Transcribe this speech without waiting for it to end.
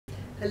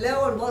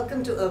Hello and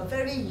welcome to a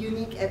very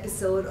unique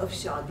episode of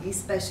Shaadis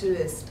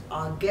Specialist.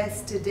 Our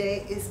guest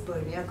today is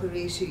Pernia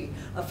Qureshi,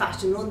 a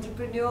fashion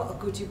entrepreneur, a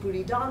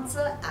kuchipudi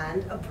dancer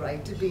and a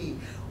bride-to-be.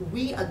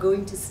 We are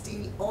going to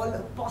steal all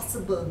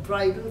possible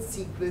bridal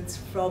secrets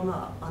from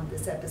her on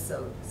this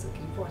episode, so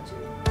keep watching.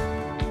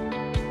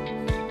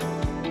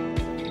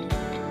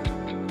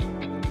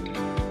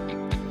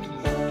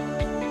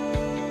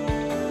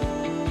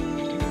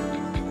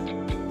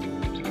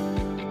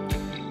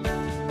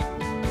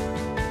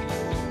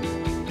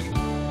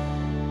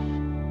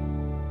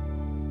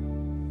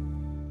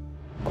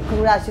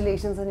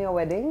 Congratulations on your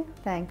wedding.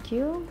 Thank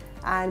you.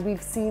 And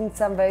we've seen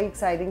some very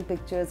exciting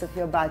pictures of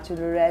your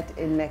bachelorette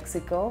in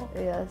Mexico.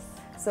 Yes.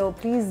 So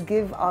please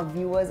give our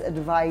viewers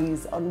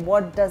advice on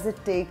what does it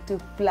take to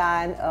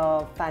plan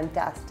a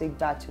fantastic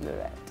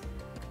bachelorette.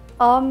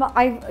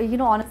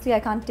 Honestly, I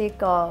can't take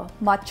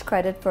much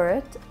credit for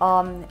it.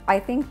 I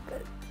think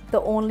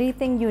the only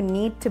thing you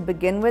need to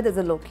begin with is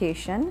a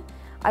location.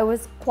 I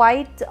was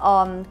quite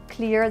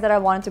clear that I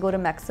wanted to go to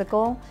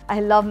Mexico.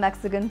 I love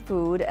Mexican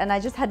food and I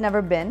just had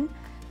never been.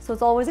 So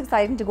it's always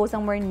exciting to go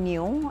somewhere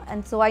new.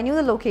 And so I knew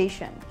the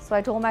location. So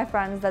I told my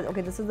friends that,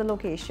 okay, this is the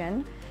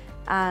location.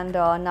 And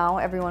now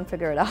everyone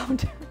figured it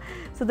out.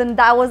 So then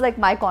that was like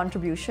my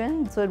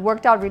contribution. So it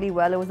worked out really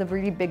well. It was a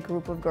really big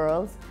group of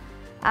girls.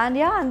 And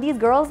yeah, and these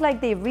girls,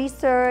 like, they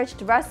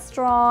researched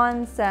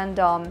restaurants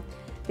and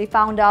they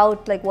found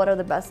out like what are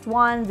the best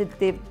ones.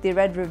 They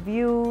read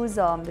reviews.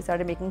 They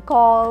started making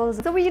calls.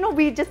 So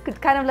we just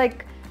could kind of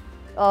like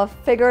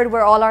figured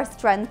where all our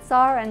strengths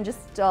are and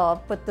just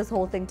put this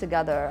whole thing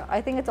together.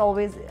 I think it's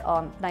always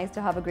nice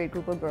to have a great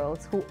group of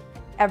girls who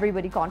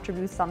everybody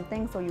contributes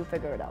something, so you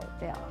figure it out.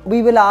 Yeah.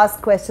 We will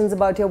ask questions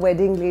about your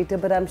wedding later,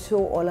 but I'm sure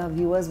all our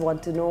viewers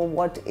want to know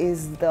what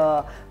is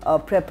the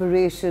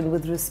preparation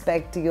with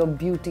respect to your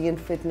beauty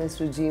and fitness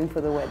regime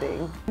for the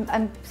wedding.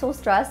 I'm so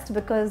stressed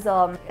because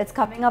it's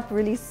coming up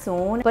really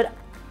soon, but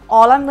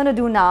all I'm going to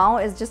do now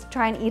is just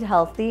try and eat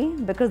healthy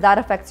because that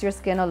affects your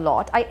skin a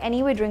lot. I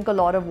anyway drink a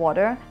lot of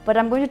water, but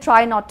I'm going to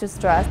try not to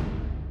stress.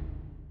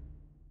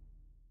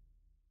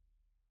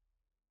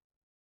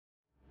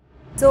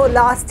 So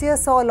last year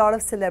saw a lot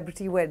of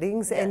celebrity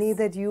weddings. Yes. Any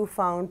that you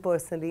found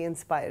personally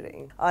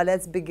inspiring?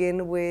 Let's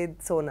begin with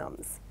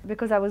Sonam's.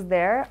 Because I was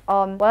there,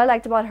 what I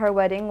liked about her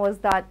wedding was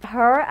that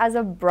her as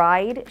a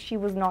bride, she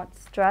was not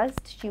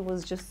stressed. She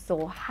was just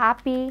so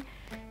happy.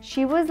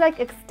 She was like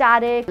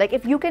ecstatic. Like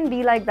if you can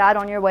be like that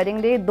on your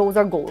wedding day, those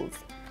are goals.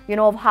 You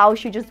know, of how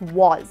she just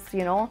was,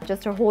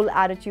 just her whole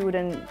attitude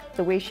and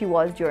the way she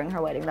was during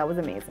her wedding. That was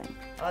amazing.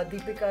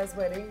 Deepika's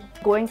wedding?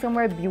 Going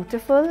somewhere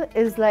beautiful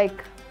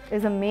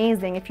is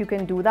amazing if you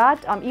can do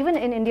that. Even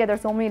in India,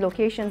 there's so many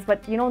locations,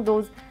 but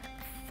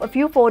a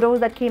few photos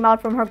that came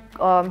out from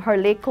her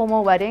Lake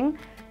Como wedding,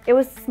 it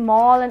was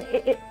small and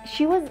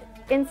she was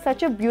in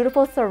such a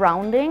beautiful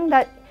surrounding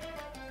that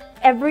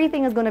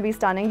everything is going to be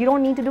stunning. You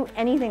don't need to do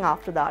anything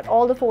after that.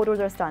 All the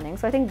photos are stunning.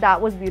 So I think that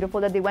was beautiful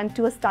that they went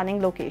to a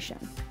stunning location.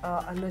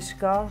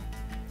 Anushka,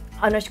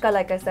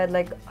 like I said,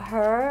 like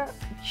her,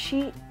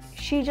 she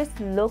just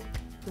looked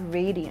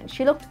radiant.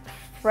 She looked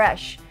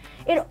fresh.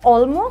 It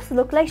almost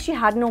looked like she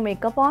had no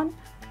makeup on,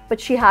 but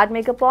she had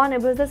makeup on.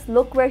 It was this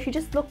look where she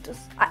just looked,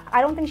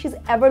 I don't think she's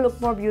ever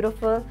looked more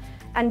beautiful.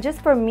 And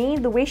just for me,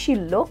 the way she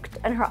looked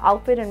and her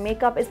outfit and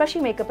makeup,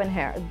 especially makeup and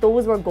hair,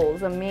 those were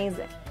goals,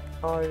 amazing.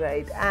 All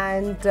right,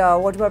 and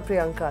what about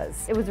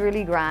Priyanka's? It was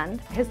really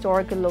grand,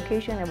 historical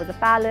location. It was a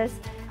palace,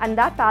 and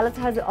that palace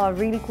has a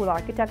really cool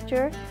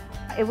architecture.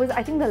 It was,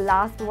 I think, one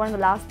of the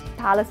last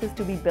palaces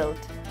to be built.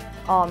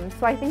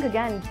 So I think,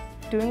 again,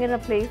 doing it in a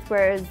place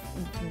where it's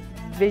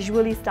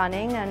visually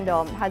stunning and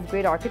has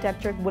great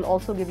architecture will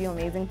also give you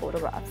amazing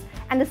photographs.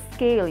 And the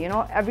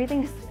scale,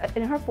 everything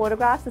in her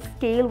photographs, the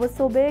scale was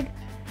so big.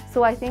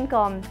 So I think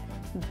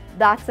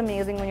that's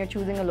amazing when you're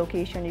choosing a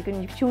location. You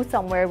can choose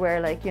somewhere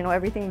where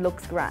everything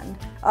looks grand.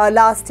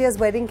 Last year's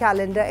wedding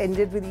calendar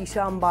ended with Isha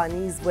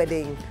Ambani's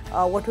wedding.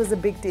 What was the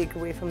big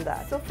takeaway from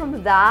that? So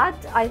from that,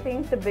 I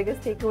think the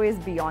biggest takeaway is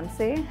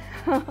Beyonce.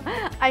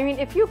 I mean,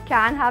 if you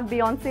can have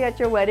Beyonce at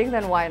your wedding,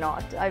 then why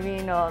not? I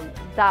mean,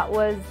 that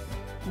was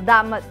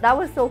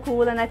so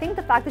cool. And I think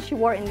the fact that she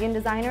wore Indian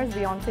designers,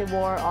 Beyonce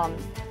wore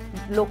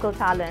local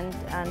talent,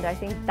 and I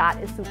think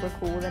that is super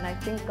cool. And I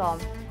think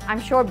I'm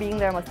sure being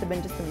there must have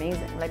been just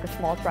amazing, like a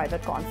small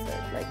private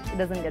concert. Like, it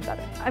doesn't get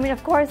better. I mean,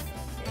 of course,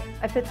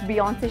 if it's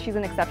Beyonce, she's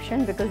an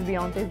exception because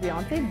Beyonce is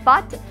Beyonce.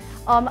 But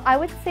I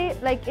would say,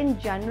 like, in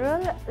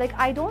general, like,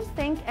 I don't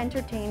think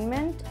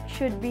entertainment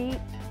should be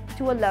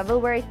to a level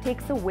where it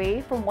takes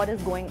away from what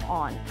is going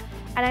on.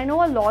 And I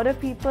know a lot of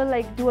people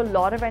like do a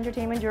lot of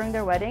entertainment during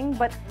their wedding,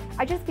 but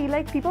I just feel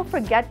like people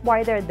forget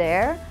why they're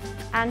there.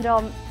 And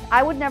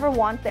I would never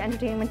want the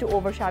entertainment to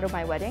overshadow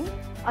my wedding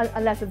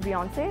unless it's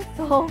Beyonce.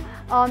 So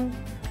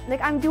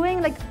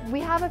we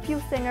have a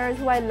few singers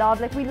who I love,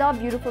 like we love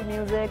beautiful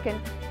music,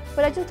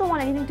 but I just don't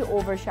want anything to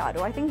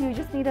overshadow. I think you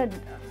just need a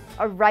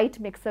a right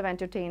mix of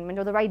entertainment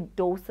or the right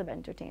dose of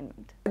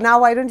entertainment.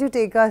 Now, why don't you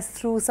take us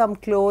through some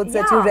clothes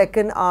that you Yeah.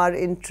 reckon are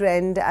in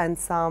trend and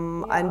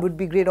some and would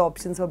be great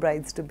options for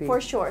brides to be?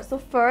 For sure. So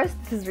first,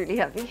 this is really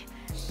heavy.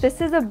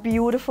 This is a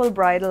beautiful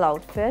bridal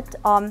outfit.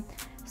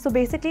 So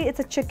basically, it's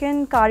a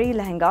chicken kari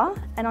lehenga,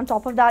 and on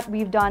top of that,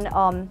 we've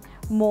done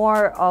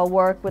more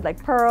work with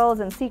like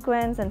pearls and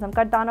sequins and some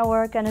kardana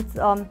work, and it's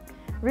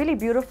really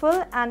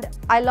beautiful. And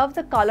I love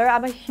the color.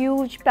 I'm a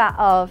huge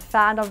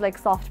fan of like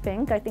soft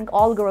pink. I think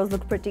all girls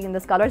look pretty in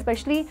this color,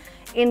 especially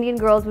Indian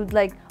girls with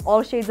like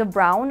all shades of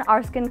brown.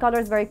 Our skin color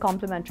is very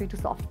complementary to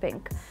soft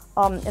pink.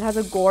 It has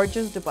a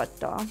gorgeous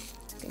dupatta.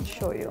 I can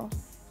show you.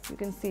 You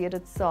can see it.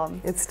 It's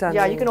stunning.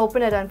 Yeah, you can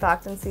open it in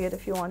fact and see it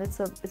if you want.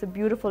 It's a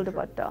beautiful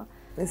dupatta.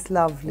 It's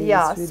lovely.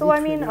 Yeah. It's really So I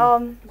mean,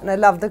 and I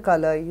love the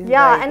color.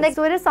 Yeah, right. And like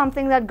so it is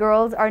something that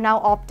girls are now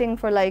opting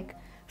for, like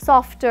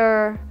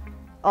softer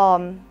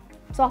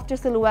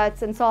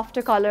silhouettes and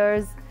softer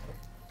colors.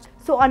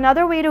 So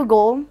another way to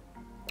go,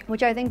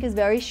 which I think is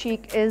very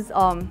chic, is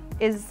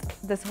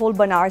this whole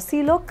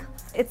Banarsi look.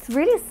 It's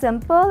really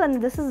simple, and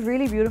this is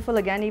really beautiful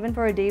again, even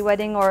for a day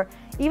wedding or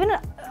even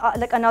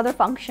like another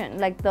function,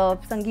 like the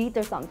Sangeet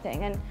or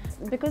something. And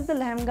because the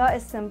lehenga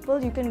is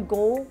simple, you can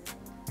go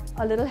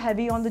a little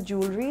heavy on the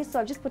jewelry. So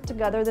I've just put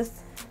together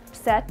this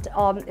set.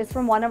 It's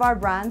from one of our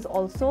brands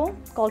also,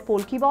 called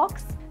Polki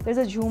Box. There's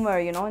a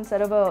jhumar, you know,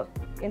 instead of a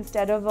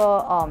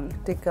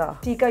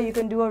tikka, you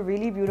can do a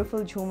really beautiful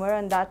jhumar,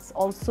 and that's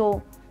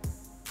also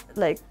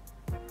like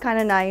kind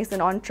of nice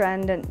and on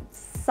trend and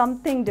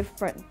something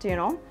different, you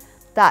know,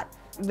 that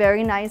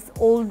very nice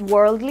old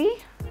worldly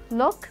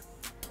look.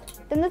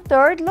 Then the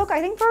third look, I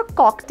think for a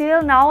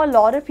cocktail now, a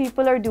lot of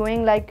people are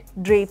doing like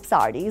drape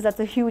sarees. That's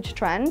a huge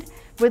trend,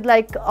 with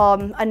like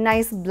a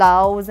nice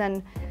blouse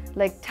and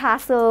like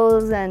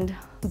tassels, and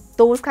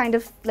those kind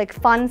of like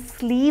fun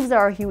sleeves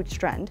are a huge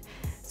trend.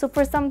 So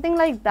for something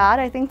like that,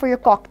 I think for your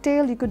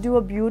cocktail, you could do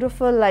a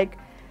beautiful like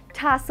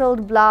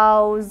tasseled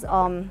blouse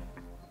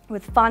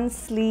with fun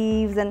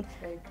sleeves, and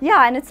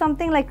yeah, and it's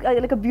something like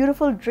a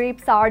beautiful drape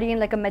saree and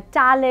like a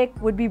metallic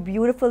would be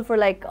beautiful for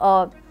like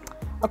a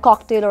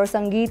cocktail or a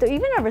sangeet or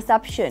even a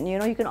reception. You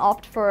know, you can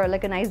opt for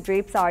like a nice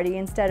drape saree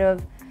instead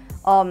of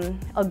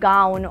a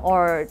gown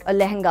or a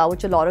lehenga,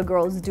 which a lot of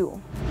girls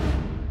do.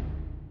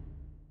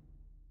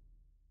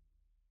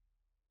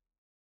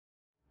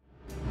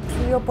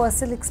 Your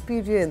personal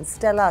experience,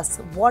 tell us,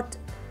 what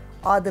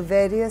are the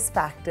various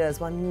factors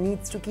one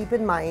needs to keep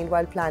in mind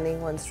while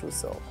planning one's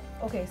trousseau?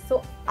 Okay,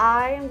 so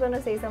I am going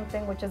to say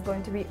something which is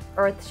going to be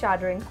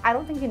earth-shattering. I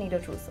don't think you need a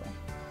trousseau.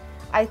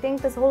 I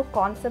think this whole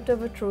concept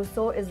of a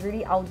trousseau is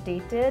really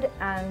outdated,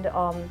 and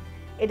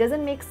it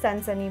doesn't make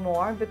sense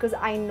anymore, because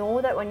I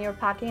know that when you're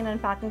packing and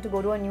unpacking to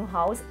go to a new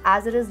house,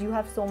 as it is, you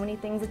have so many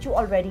things that you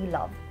already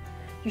love.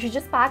 You should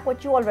just pack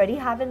what you already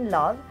have and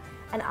love.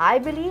 And I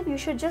believe you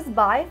should just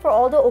buy for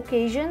all the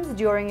occasions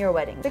during your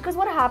wedding. Because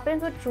what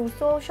happens with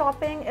trousseau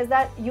shopping is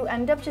that you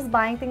end up just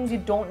buying things you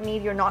don't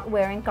need, you're not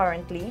wearing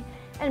currently.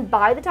 And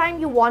by the time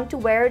you want to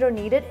wear it or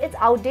need it, it's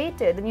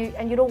outdated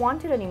and you don't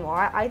want it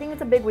anymore. I think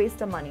it's a big waste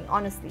of money,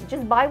 honestly.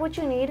 Just buy what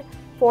you need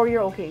for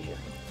your occasion.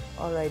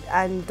 All right,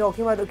 and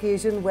talking about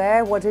occasion,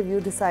 what have you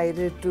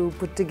decided to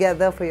put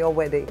together for your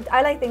wedding?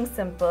 I like things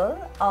simple,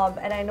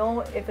 and I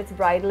know if it's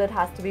bridal, it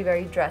has to be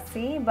very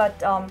dressy,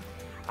 but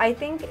I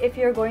think if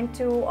you're going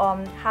to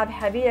have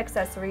heavy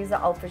accessories,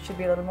 the outfit should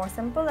be a little more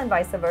simple, and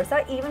vice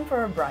versa, even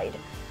for a bride.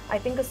 I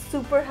think a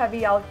super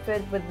heavy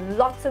outfit with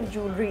lots of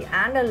jewelry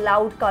and a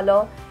loud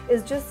color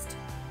is just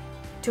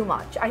too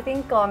much. I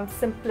think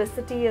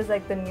simplicity is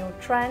like the new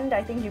trend.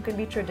 I think you can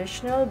be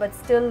traditional but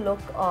still look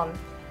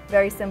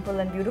very simple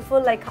and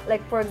beautiful. Like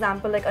for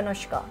example, like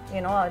Anushka,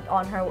 you know,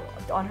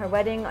 on her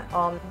wedding,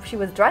 she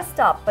was dressed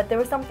up, but there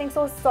was something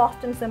so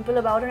soft and simple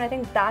about her. And I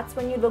think that's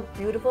when you look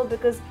beautiful,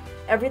 because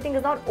everything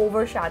is not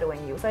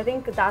overshadowing you. So I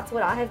think that's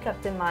what I have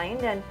kept in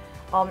mind. And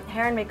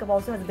hair and makeup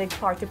also has a big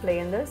part to play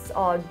in this.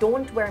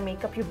 Don't wear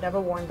makeup you've never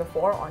worn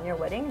before on your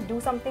wedding. Do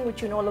something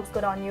which you know looks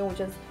good on you, which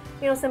is,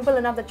 you know, simple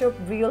enough that your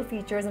real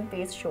features and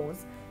face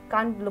shows.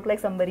 Can't look like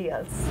somebody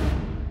else.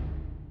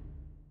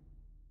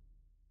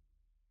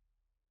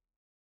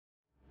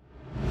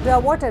 Now,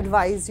 what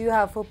advice do you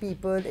have for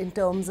people in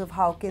terms of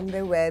how can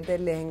they wear their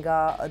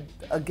lehenga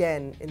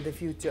again in the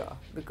future?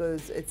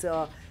 Because it's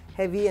a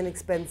heavy and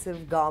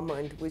expensive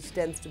garment which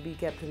tends to be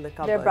kept in the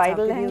cupboard. Their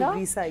bridal lehenga? How can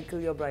you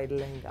recycle your bridal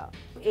lehenga?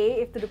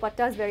 If the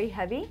dupatta is very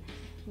heavy,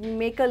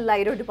 make a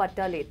lighter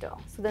dupatta later.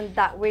 So then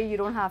that way you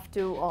don't have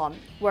to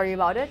worry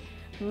about it.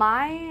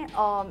 My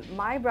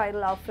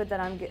bridal outfit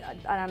that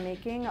I'm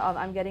making,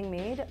 I'm getting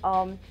made.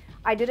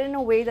 I did it in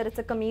a way that it's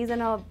a kameez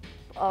and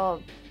a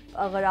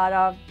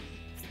garara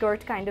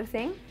skirt kind of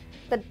thing.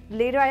 That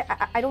later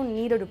I don't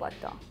need a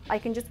dupatta. I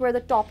can just wear the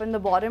top and the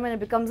bottom, and it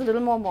becomes a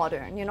little more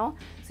modern, you know.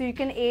 So you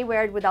can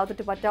wear it without the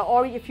dupatta,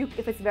 or if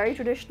it's very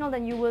traditional,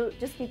 then you will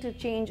just need to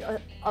change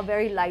a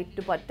very light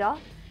dupatta,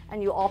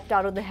 and you opt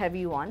out of the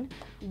heavy one.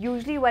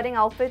 Usually wedding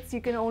outfits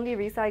you can only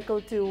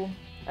recycle to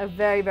a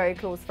very, very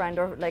close friend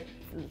or like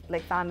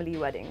like family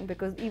wedding,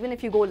 because even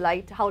if you go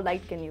light, how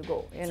light can you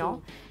go, you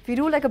know? If you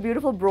do like a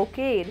beautiful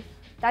brocade,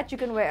 that you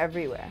can wear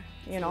everywhere,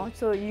 you know?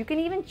 So you can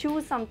even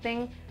choose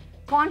something,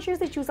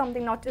 consciously choose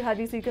something not too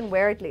heavy so you can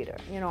wear it later,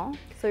 you know?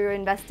 So you're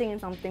investing in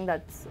something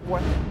that's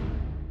worth it.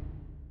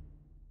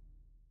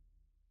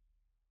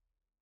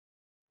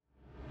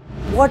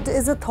 What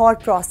is a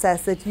thought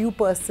process that you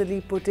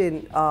personally put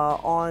in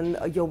on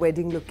your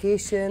wedding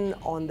location,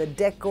 on the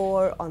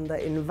decor, on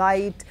the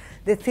invite,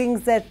 the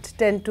things that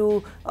tend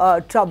to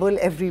trouble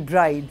every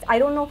bride? I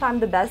don't know if I'm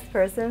the best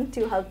person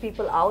to help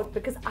people out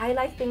because I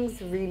like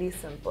things really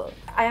simple.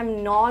 I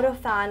am not a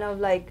fan of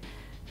like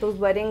those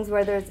weddings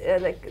where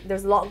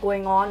there's a lot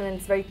going on and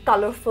it's very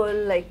colorful.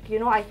 Like, you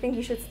know, I think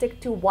you should stick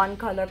to one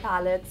color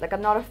palette. Like,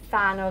 I'm not a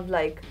fan of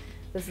like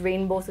this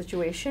rainbow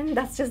situation.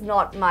 That's just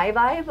not my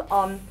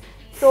vibe.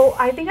 So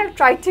I think I've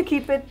tried to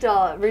keep it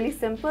really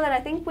simple, and I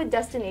think with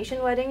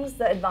destination weddings,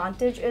 the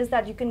advantage is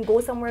that you can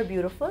go somewhere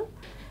beautiful,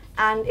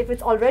 and if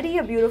it's already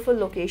a beautiful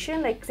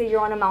location, like say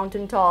you're on a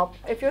mountaintop,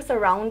 if your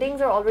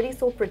surroundings are already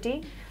so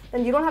pretty,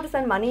 then you don't have to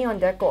spend money on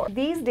decor.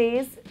 These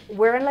days,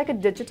 we're in like a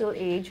digital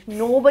age.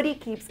 Nobody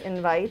keeps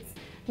invites.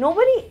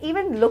 Nobody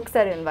even looks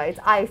at invites,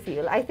 I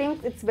feel. I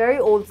think it's very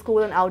old school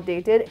and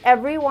outdated.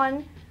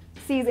 Everyone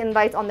sees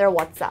invites on their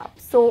WhatsApp.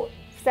 So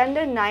send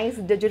a nice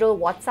digital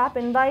WhatsApp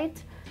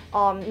invite.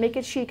 Make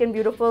it chic and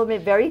beautiful,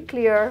 make very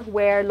clear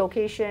where,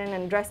 location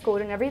and dress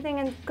code and everything,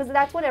 and because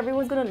that's what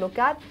everyone's going to look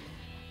at.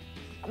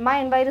 My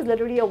invite is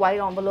literally a white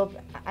envelope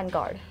and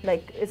card.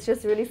 Like, it's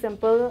just really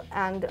simple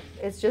and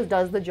it just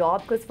does the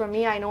job, because for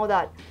me, I know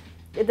that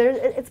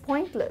it's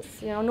pointless,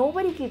 you know,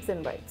 nobody keeps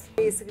invites.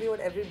 Basically what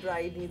every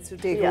bride needs to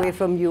take away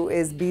from you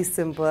is be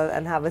simple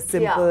and have a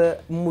simple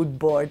mood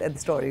board and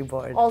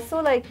storyboard. Also,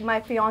 like,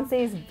 my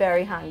fiance is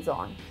very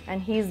hands-on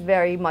and he's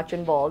very much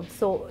involved,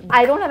 so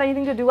I don't have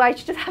anything to do. I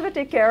just have to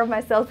take care of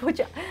myself,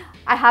 which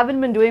I haven't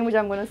been doing, which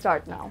I'm going to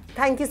start now.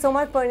 Thank you so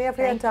much, Pernia,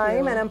 for your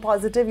time, and I'm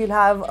positive you'll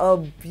have a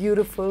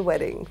beautiful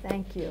wedding.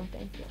 Thank you.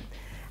 Thank you.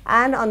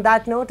 And on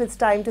that note, it's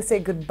time to say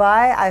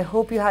goodbye. I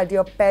hope you had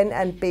your pen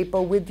and paper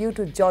with you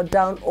to jot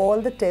down all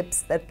the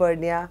tips that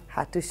Pernia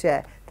had to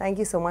share. Thank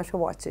you so much for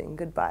watching.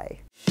 Goodbye.